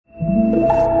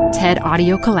TED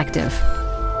Audio Collective.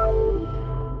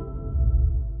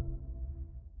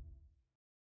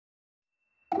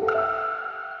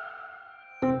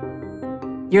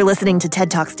 You're listening to TED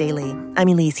Talks Daily. I'm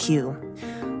Elise Hu.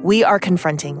 We are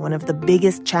confronting one of the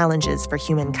biggest challenges for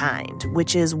humankind,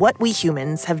 which is what we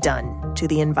humans have done to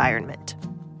the environment.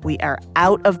 We are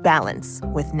out of balance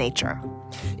with nature.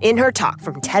 In her talk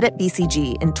from TED at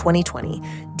BCG in 2020,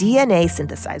 DNA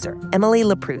synthesizer Emily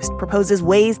Leproust proposes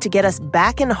ways to get us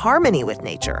back in harmony with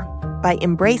nature by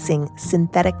embracing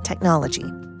synthetic technology.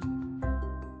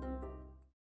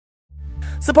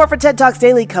 Support for TED Talks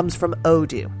Daily comes from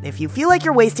Odoo. If you feel like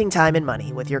you're wasting time and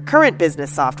money with your current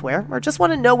business software or just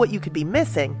want to know what you could be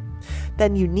missing,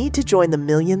 then you need to join the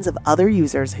millions of other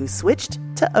users who switched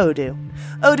to Odoo.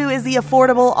 Odoo is the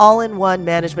affordable all-in-one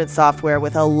management software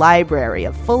with a library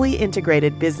of fully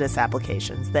integrated business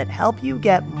applications that help you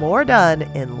get more done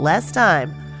in less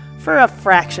time for a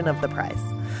fraction of the price.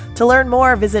 To learn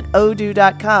more, visit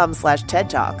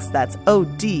odoo.com/TED Talks. That's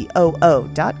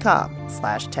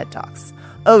ODOO.com/TED Talks.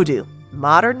 Odoo,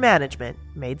 modern management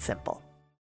made simple.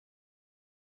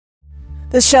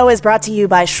 This show is brought to you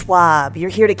by Schwab. You're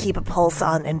here to keep a pulse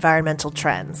on environmental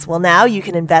trends. Well, now you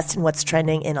can invest in what's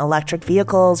trending in electric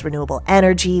vehicles, renewable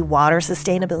energy, water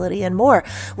sustainability, and more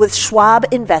with Schwab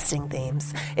Investing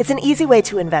Themes. It's an easy way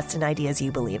to invest in ideas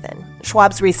you believe in.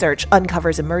 Schwab's research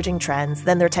uncovers emerging trends,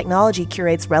 then their technology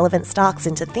curates relevant stocks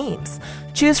into themes.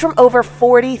 Choose from over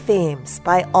 40 themes.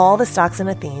 Buy all the stocks in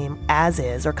a theme as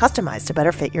is or customized to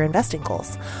better fit your investing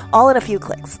goals. All in a few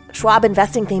clicks. Schwab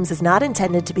Investing Themes is not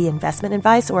intended to be investment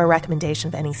advice or a recommendation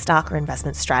of any stock or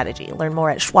investment strategy. Learn more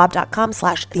at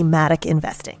schwab.com/thematic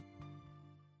investing.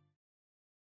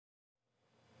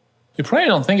 You probably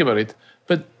don't think about it,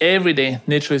 but every day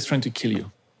nature is trying to kill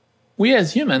you. We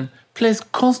as humans place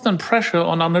constant pressure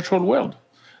on our natural world.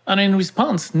 And in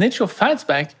response, nature fights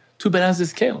back to balance the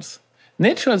scales.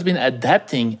 Nature has been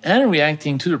adapting and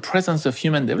reacting to the presence of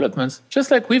human developments, just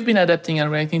like we've been adapting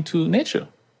and reacting to nature.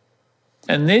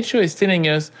 And nature is telling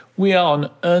us we are on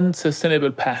an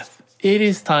unsustainable path. It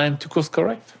is time to course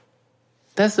correct.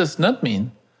 That does not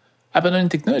mean abandoning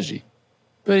technology,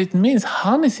 but it means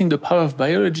harnessing the power of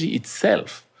biology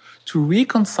itself to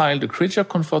reconcile the creature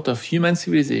comfort of human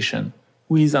civilization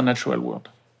with our natural world.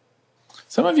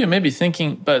 Some of you may be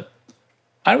thinking, but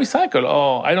I recycle,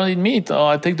 or I don't eat meat,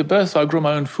 or I take the bus, or I grow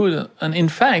my own food. And in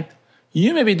fact,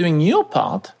 you may be doing your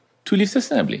part to live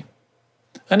sustainably.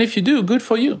 And if you do, good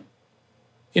for you.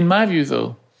 In my view,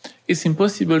 though, it's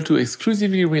impossible to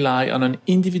exclusively rely on an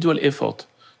individual effort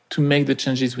to make the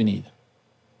changes we need.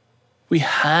 We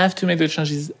have to make the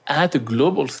changes at a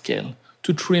global scale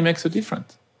to truly make a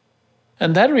difference.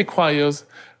 And that requires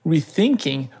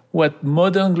rethinking what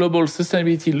modern global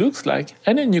sustainability looks like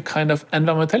and a new kind of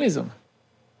environmentalism.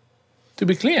 To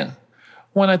be clear,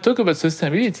 when I talk about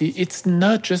sustainability, it's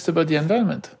not just about the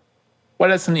environment.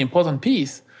 While that's an important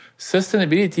piece,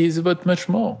 sustainability is about much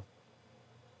more.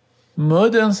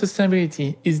 Modern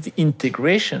sustainability is the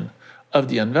integration of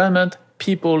the environment,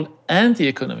 people, and the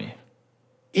economy.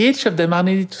 Each of them are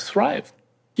needed to thrive.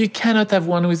 You cannot have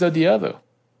one without the other.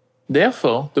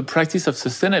 Therefore, the practice of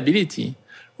sustainability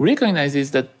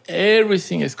recognizes that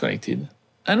everything is connected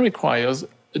and requires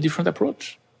a different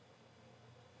approach.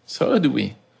 So how do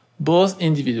we, both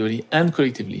individually and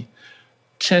collectively,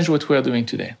 change what we are doing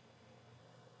today?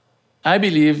 I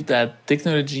believe that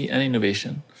technology and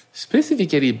innovation,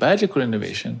 specifically biological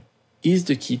innovation, is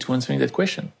the key to answering that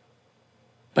question.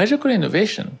 Biological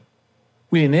innovation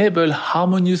will enable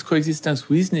harmonious coexistence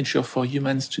with nature for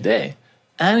humans today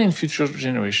and in future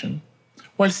generations,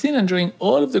 while still enjoying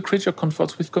all of the creature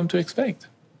comforts we've come to expect.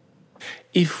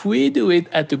 If we do it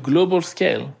at a global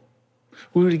scale,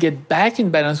 we will get back in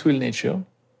balance with nature,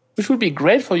 which will be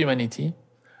great for humanity,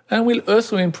 and will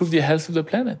also improve the health of the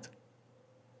planet.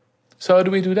 So how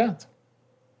do we do that?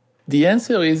 The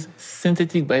answer is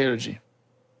synthetic biology.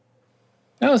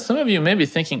 Now, some of you may be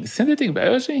thinking, synthetic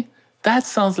biology? That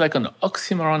sounds like an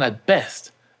oxymoron at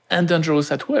best and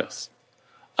dangerous at worst.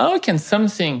 How can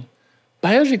something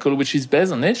biological, which is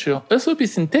based on nature, also be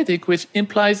synthetic, which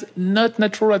implies not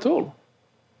natural at all?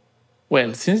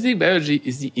 Well, synthetic biology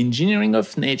is the engineering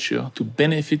of nature to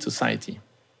benefit society.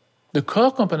 The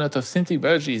core component of synthetic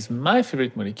biology is my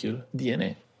favorite molecule,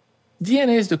 DNA.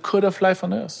 DNA is the code of life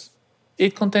on Earth.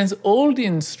 It contains all the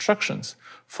instructions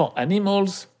for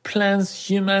animals, plants,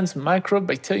 humans, microbes,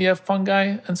 bacteria,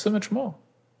 fungi, and so much more.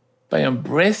 By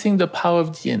embracing the power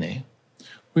of DNA,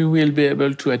 we will be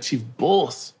able to achieve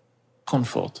both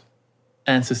comfort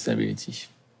and sustainability.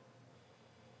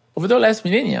 Over the last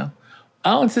millennia,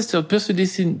 our ancestors pursued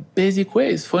this in basic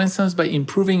ways, for instance by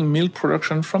improving milk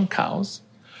production from cows,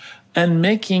 and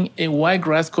making a white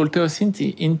grass called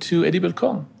teosinte into edible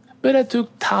corn. But that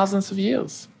took thousands of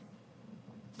years.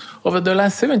 Over the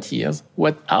last 70 years,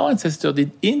 what our ancestors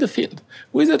did in the field,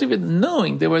 without even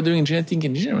knowing they were doing genetic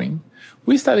engineering,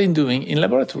 we started doing in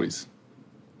laboratories.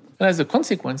 And as a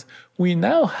consequence, we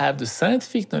now have the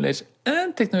scientific knowledge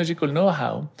and technological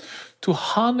know-how to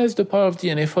harness the power of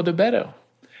DNA for the better.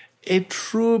 A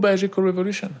true biological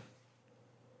revolution.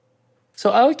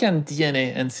 So how can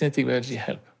DNA and synthetic biology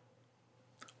help?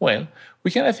 Well,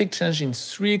 we can affect change in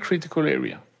three critical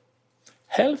areas: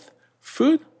 health,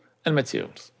 food, and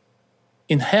materials.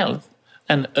 In health,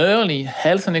 an early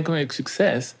health and economic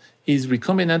success is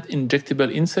recombinant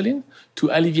injectable insulin to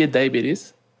alleviate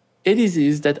diabetes, a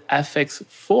disease that affects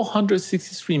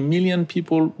 463 million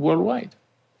people worldwide.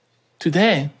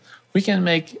 Today, we can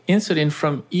make insulin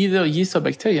from either yeast or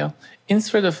bacteria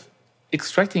instead of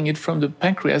extracting it from the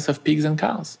pancreas of pigs and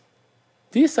cows.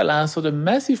 This allows for the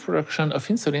massive production of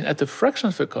insulin at a fraction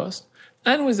of the cost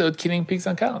and without killing pigs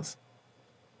and cows.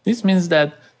 This means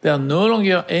that there are no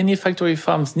longer any factory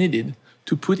farms needed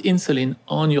to put insulin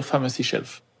on your pharmacy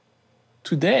shelf.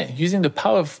 Today, using the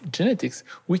power of genetics,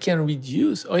 we can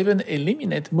reduce or even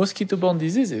eliminate mosquito-borne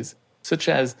diseases, such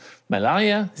as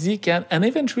malaria, Zika, and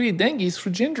eventually dengue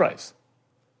through gene drives.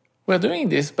 We're doing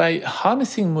this by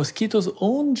harnessing mosquitoes'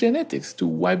 own genetics to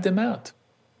wipe them out.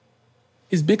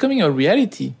 It's becoming a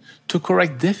reality to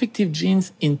correct defective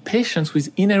genes in patients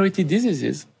with inherited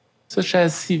diseases, such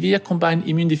as severe combined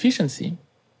immune deficiency,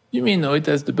 you may know it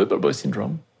as the bubble boy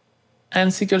syndrome,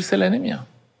 and sickle cell anemia.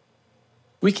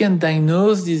 We can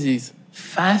diagnose disease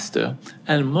faster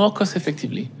and more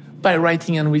cost-effectively by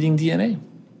writing and reading DNA.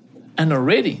 And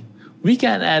already, we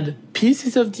can add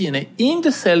pieces of DNA in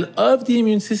the cell of the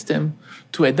immune system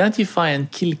to identify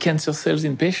and kill cancer cells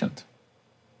in patients.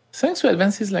 Thanks to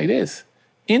advances like this,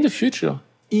 in the future,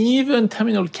 even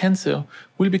terminal cancer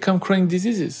will become chronic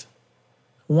diseases.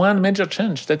 One major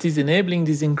change that is enabling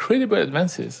these incredible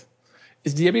advances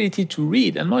is the ability to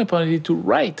read and, more importantly, to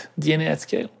write DNA at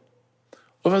scale.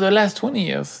 Over the last 20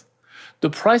 years, the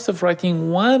price of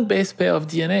writing one base pair of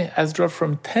DNA has dropped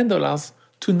from $10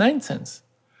 to 9 cents,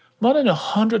 more than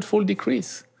 100-fold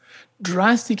decrease,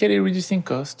 drastically reducing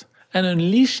cost and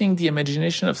unleashing the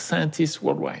imagination of scientists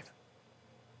worldwide.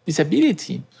 This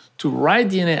ability to write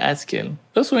DNA at scale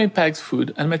also impacts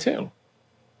food and material.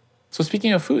 So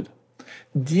speaking of food,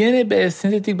 DNA-based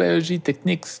synthetic biology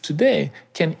techniques today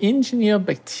can engineer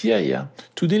bacteria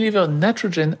to deliver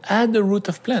nitrogen at the root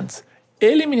of plants,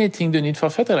 eliminating the need for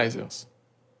fertilizers,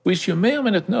 which you may or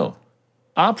may not know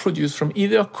are produced from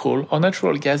either coal or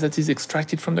natural gas that is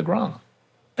extracted from the ground.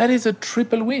 That is a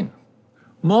triple win.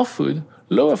 More food,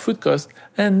 lower food costs,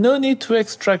 and no need to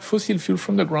extract fossil fuel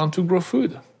from the ground to grow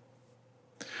food.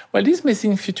 While this may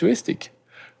seem futuristic,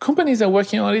 companies are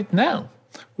working on it now,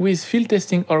 with field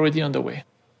testing already underway.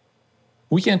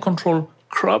 We can control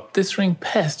crop-destroying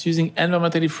pests using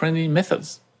environmentally friendly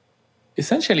methods,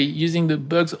 essentially using the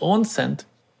bug's own scent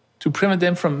to prevent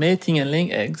them from mating and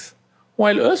laying eggs,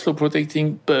 while also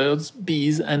protecting birds,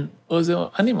 bees, and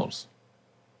other animals.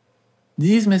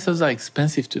 These methods are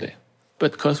expensive today,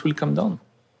 but costs will come down.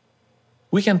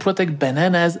 We can protect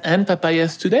bananas and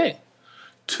papayas today,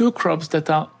 two crops that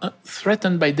are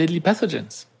threatened by deadly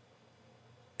pathogens.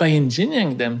 By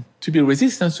engineering them to be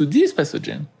resistant to these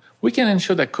pathogens, we can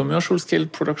ensure that commercial-scale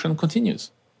production continues.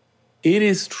 It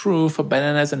is true for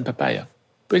bananas and papaya,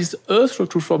 but it's also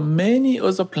true for many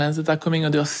other plants that are coming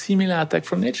under similar attack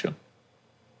from nature.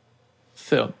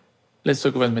 Third, let's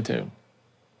talk about material.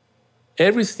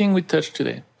 Everything we touch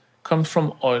today comes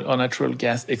from oil or natural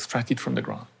gas extracted from the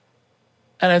ground.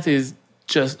 And that is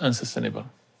just unsustainable.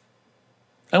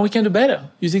 And we can do better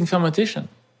using fermentation.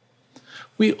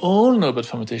 We all know about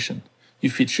fermentation. You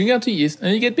feed sugar to yeast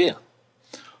and you get beer.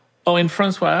 Or in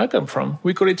France, where I come from,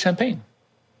 we call it champagne.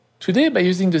 Today, by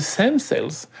using the same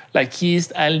cells, like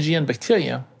yeast, algae, and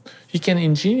bacteria, you can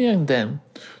engineer them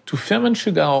to ferment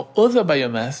sugar or other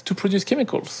biomass to produce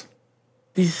chemicals.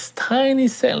 These tiny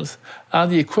cells are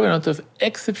the equivalent of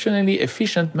exceptionally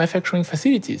efficient manufacturing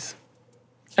facilities.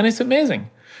 And it's amazing.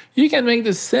 You can make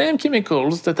the same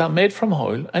chemicals that are made from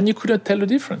oil, and you couldn't tell the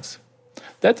difference.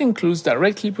 That includes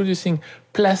directly producing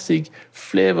plastic,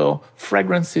 flavor,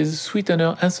 fragrances,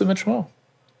 sweetener, and so much more.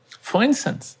 For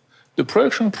instance, the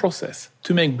production process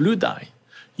to make blue dye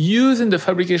used in the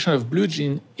fabrication of blue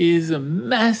jeans is a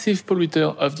massive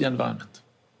polluter of the environment.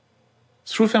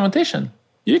 Through fermentation,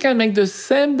 you can make the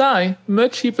same dye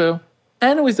much cheaper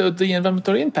and without the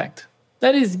environmental impact.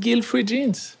 That is guilt-free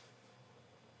jeans.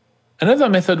 Another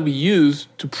method we use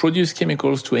to produce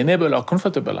chemicals to enable our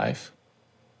comfortable life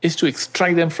is to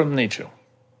extract them from nature.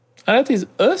 and that is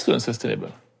also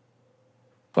unsustainable.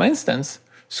 For instance,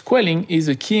 squalene is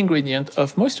a key ingredient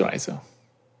of moisturizer.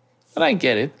 And I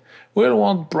get it, we all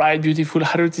want bright, beautiful,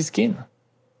 hydrated skin.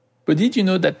 But did you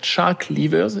know that shark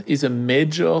livers is a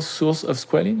major source of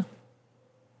squalene?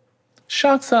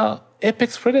 Sharks are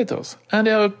apex predators, and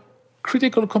they are a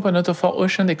critical component of our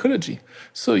ocean ecology.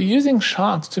 So using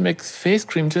sharks to make face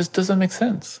cream just doesn't make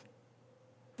sense.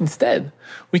 Instead,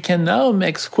 we can now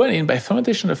make squalene by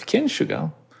fermentation of cane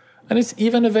sugar, and it's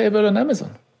even available on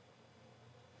Amazon.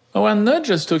 Now, we're not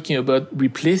just talking about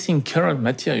replacing current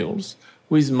materials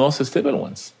with more sustainable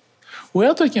ones.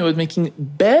 We're talking about making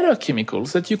better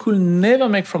chemicals that you could never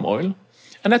make from oil,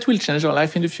 and that will change your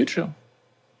life in the future.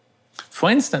 For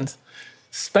instance,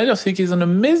 spider silk is an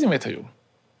amazing material.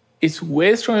 It's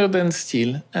way stronger than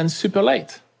steel and super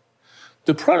light.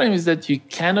 The problem is that you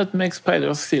cannot make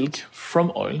spider silk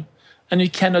from oil, and you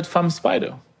cannot farm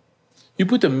spider. You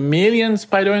put 1 million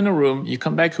spiders in a room, you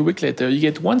come back a week later, you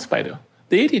get one spider.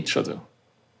 They eat each other.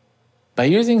 By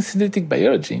using synthetic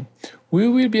biology, we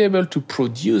will be able to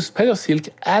produce spider silk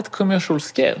at commercial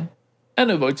scale and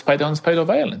avoid spider-on-spider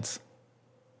violence.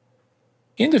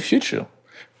 In the future,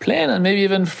 plane and maybe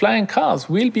even flying cars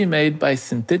will be made by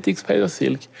synthetic spider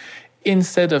silk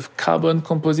instead of carbon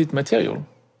composite material.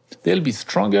 They'll be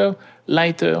stronger,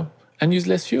 lighter, and use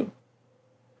less fuel.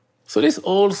 So this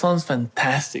all sounds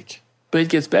fantastic, but it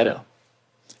gets better.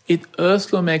 It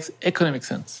also makes economic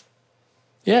sense.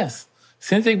 Yes,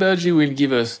 synthetic biology will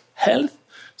give us health,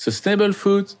 sustainable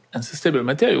food, and sustainable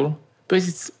material, but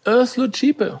it's also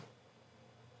cheaper.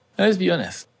 And let's be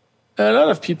honest, a lot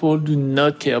of people do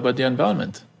not care about the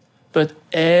environment, but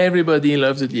everybody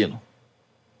loves a deal.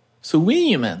 So we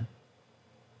humans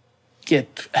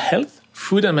get health,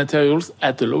 food, and materials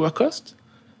at a lower cost,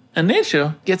 and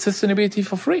nature gets sustainability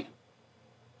for free.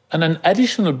 And an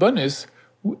additional bonus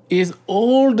is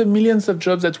all the millions of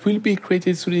jobs that will be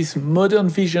created through this modern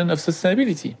vision of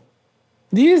sustainability.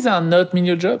 These are not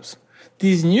menial jobs.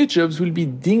 These new jobs will be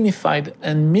dignified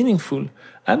and meaningful,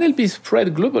 and they'll be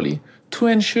spread globally to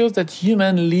ensure that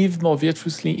humans live more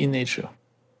virtuously in nature.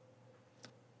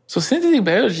 So synthetic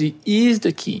biology is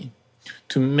the key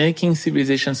to making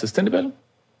civilization sustainable,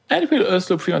 and it will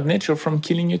also prevent nature from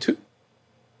killing you too.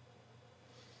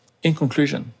 In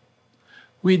conclusion,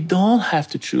 we don't have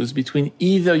to choose between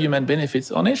either human benefits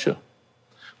or nature.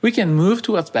 We can move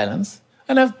towards balance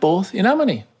and have both in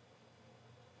harmony.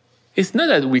 It's not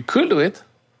that we could do it,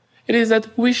 it is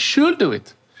that we should do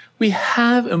it. We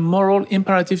have a moral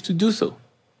imperative to do so.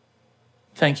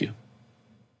 Thank you.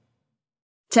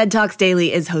 TED Talks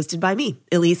Daily is hosted by me,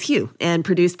 Elise Hu, and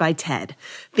produced by TED.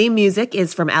 Theme music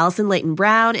is from Allison Leighton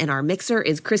Brown, and our mixer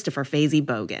is Christopher Fazy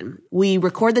Bogan. We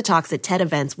record the talks at TED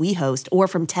events we host or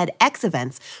from TEDx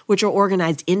events, which are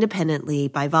organized independently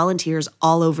by volunteers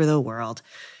all over the world.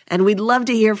 And we'd love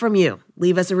to hear from you.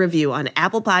 Leave us a review on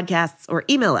Apple Podcasts or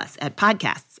email us at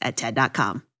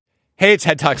podcasts@TED.com. Hey,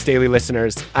 TED Talks Daily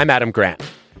listeners. I'm Adam Grant.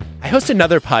 I host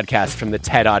another podcast from the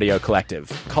TED Audio Collective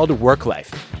called Work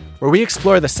Life, where we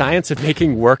explore the science of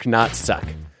making work not suck.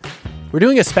 We're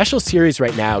doing a special series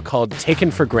right now called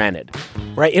Taken for Granted,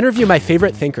 where I interview my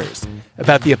favorite thinkers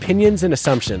about the opinions and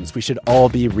assumptions we should all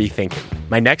be rethinking.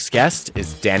 My next guest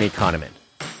is Danny Kahneman.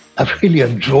 I really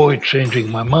enjoy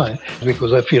changing my mind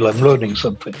because I feel I'm learning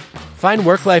something. Find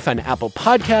Work Life on Apple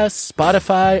Podcasts,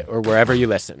 Spotify, or wherever you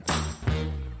listen.